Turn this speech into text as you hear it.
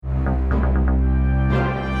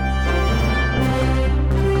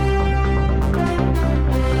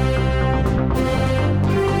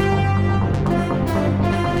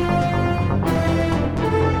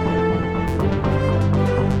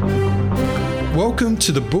Welcome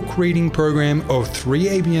to the book reading program of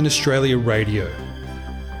 3ABN Australia Radio.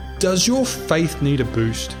 Does your faith need a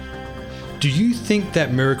boost? Do you think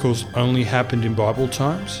that miracles only happened in Bible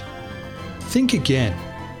times? Think again.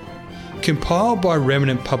 Compiled by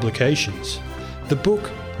Remnant Publications, the book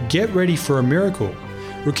Get Ready for a Miracle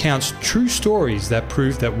recounts true stories that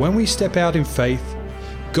prove that when we step out in faith,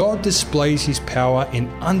 God displays His power in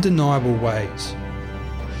undeniable ways.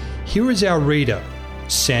 Here is our reader,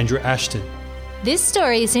 Sandra Ashton. This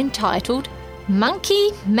story is entitled Monkey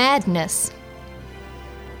Madness.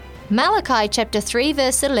 Malachi chapter 3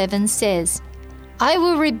 verse 11 says, I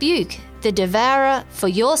will rebuke the devourer for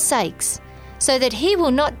your sakes, so that he will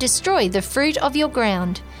not destroy the fruit of your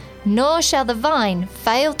ground, nor shall the vine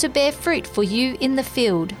fail to bear fruit for you in the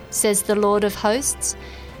field, says the Lord of hosts.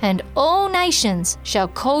 And all nations shall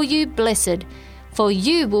call you blessed, for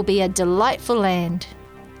you will be a delightful land.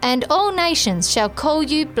 And all nations shall call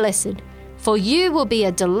you blessed, for you will be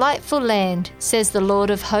a delightful land, says the Lord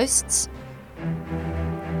of hosts.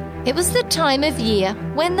 It was the time of year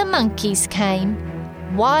when the monkeys came,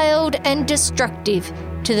 wild and destructive,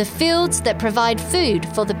 to the fields that provide food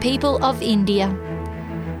for the people of India.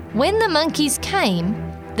 When the monkeys came,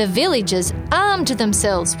 the villagers armed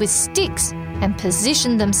themselves with sticks and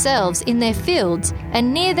positioned themselves in their fields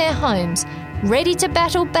and near their homes, ready to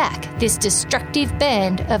battle back this destructive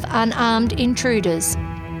band of unarmed intruders.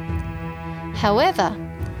 However,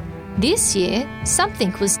 this year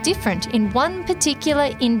something was different in one particular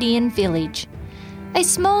Indian village. A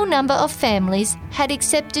small number of families had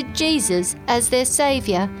accepted Jesus as their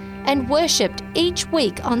saviour and worshipped each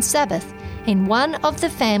week on Sabbath in one of the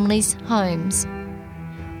family's homes.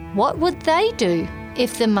 What would they do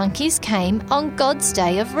if the monkeys came on God's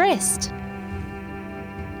day of rest?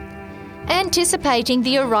 Anticipating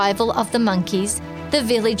the arrival of the monkeys, the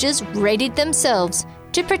villagers readied themselves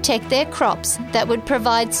to protect their crops that would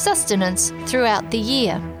provide sustenance throughout the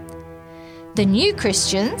year. The new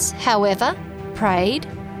Christians, however, prayed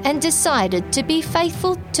and decided to be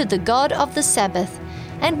faithful to the God of the Sabbath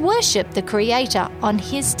and worship the Creator on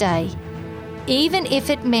His day, even if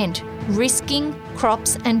it meant risking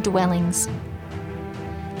crops and dwellings.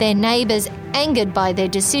 Their neighbours, angered by their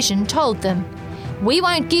decision, told them, "We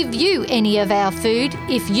won't give you any of our food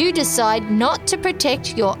if you decide not to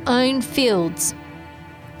protect your own fields."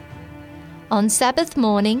 On Sabbath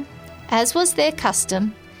morning, as was their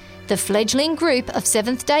custom, the fledgling group of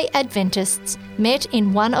Seventh-day Adventists met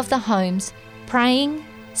in one of the homes, praying,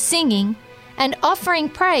 singing, and offering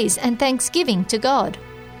praise and thanksgiving to God.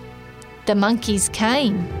 The monkeys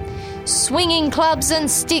came. Swinging clubs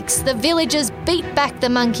and sticks, the villagers beat back the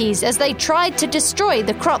monkeys as they tried to destroy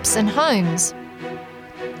the crops and homes.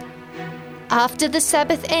 After the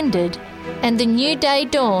Sabbath ended and the new day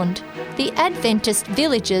dawned, the Adventist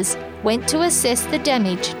villagers went to assess the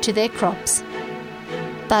damage to their crops.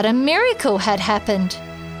 But a miracle had happened.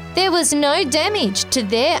 There was no damage to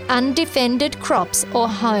their undefended crops or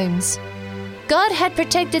homes. God had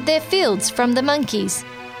protected their fields from the monkeys.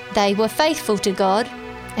 They were faithful to God,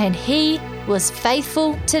 and He was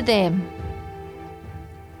faithful to them.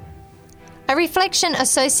 A reflection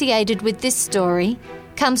associated with this story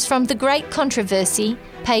comes from The Great Controversy,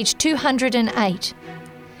 page 208.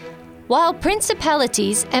 While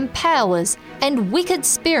principalities and powers and wicked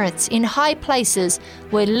spirits in high places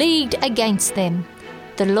were leagued against them,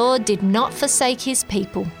 the Lord did not forsake His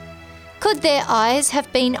people. Could their eyes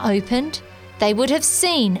have been opened, they would have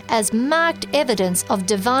seen as marked evidence of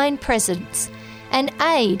divine presence and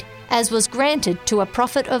aid as was granted to a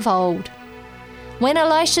prophet of old. When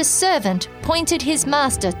Elisha's servant pointed his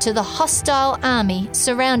master to the hostile army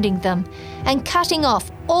surrounding them and cutting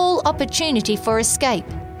off all opportunity for escape,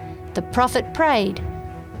 the prophet prayed,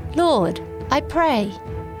 "Lord, I pray,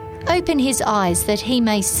 open his eyes that he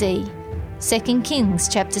may see." 2 Kings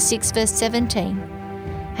chapter 6 verse 17.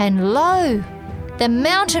 And lo, the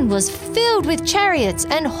mountain was filled with chariots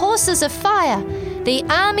and horses of fire, the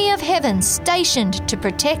army of heaven stationed to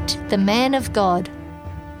protect the man of God.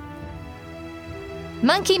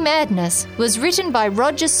 Monkey Madness was written by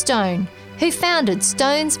Roger Stone, who founded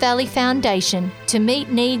Stones Valley Foundation to meet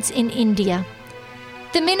needs in India.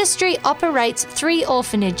 The ministry operates 3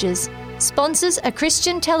 orphanages, sponsors a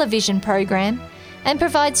Christian television program, and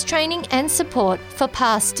provides training and support for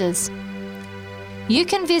pastors. You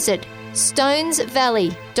can visit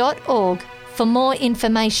stonesvalley.org for more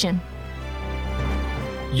information.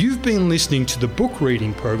 You've been listening to the book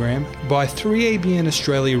reading program by 3ABN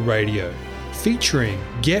Australia Radio, featuring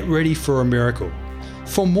Get Ready for a Miracle.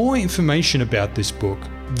 For more information about this book,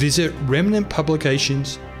 visit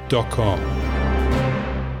remnantpublications.com.